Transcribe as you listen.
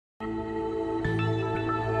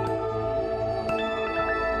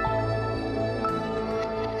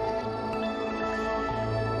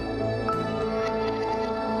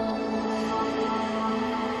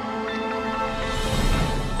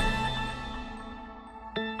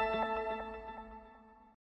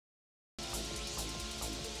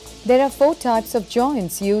There are 4 types of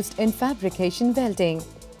joints used in fabrication welding: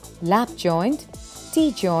 lap joint,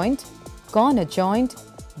 T-joint, corner joint,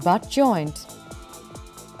 butt joint.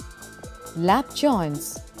 Lap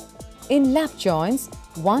joints. In lap joints,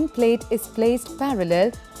 one plate is placed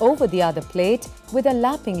parallel over the other plate with a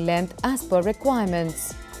lapping length as per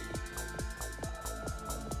requirements.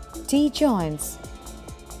 T-joints.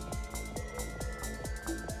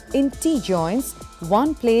 In T-joints,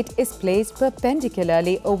 one plate is placed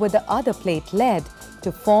perpendicularly over the other plate lead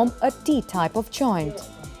to form a T type of joint.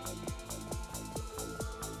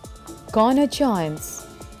 Corner joints.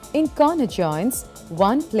 In corner joints,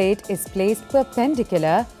 one plate is placed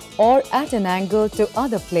perpendicular or at an angle to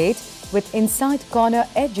other plate with inside corner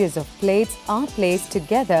edges of plates are placed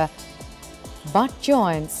together. Butt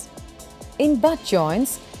joints. In butt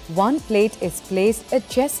joints, one plate is placed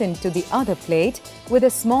adjacent to the other plate with a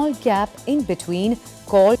small gap in between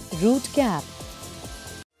called root gap.